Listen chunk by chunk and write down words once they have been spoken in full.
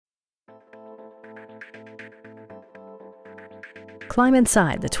Climb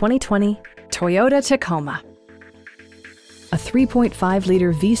inside the 2020 Toyota Tacoma. A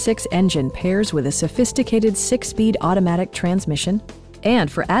 3.5-liter V6 engine pairs with a sophisticated 6-speed automatic transmission, and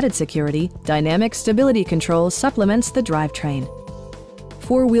for added security, dynamic stability control supplements the drivetrain.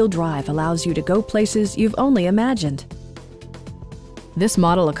 Four-wheel drive allows you to go places you've only imagined. This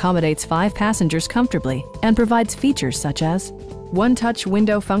model accommodates 5 passengers comfortably and provides features such as one-touch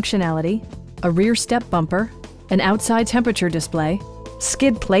window functionality, a rear step bumper, an outside temperature display,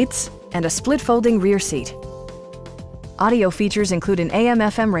 skid plates, and a split-folding rear seat. Audio features include an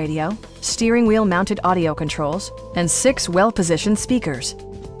AM/FM radio, steering wheel-mounted audio controls, and 6 well-positioned speakers.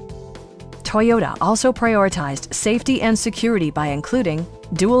 Toyota also prioritized safety and security by including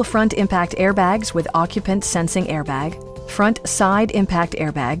dual front impact airbags with occupant sensing airbag, front side impact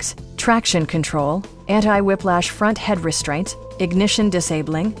airbags, traction control, anti-whiplash front head restraints, ignition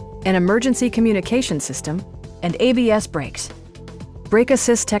disabling, an emergency communication system, and ABS brakes. Brake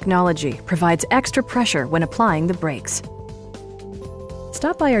Assist technology provides extra pressure when applying the brakes.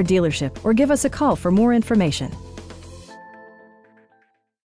 Stop by our dealership or give us a call for more information.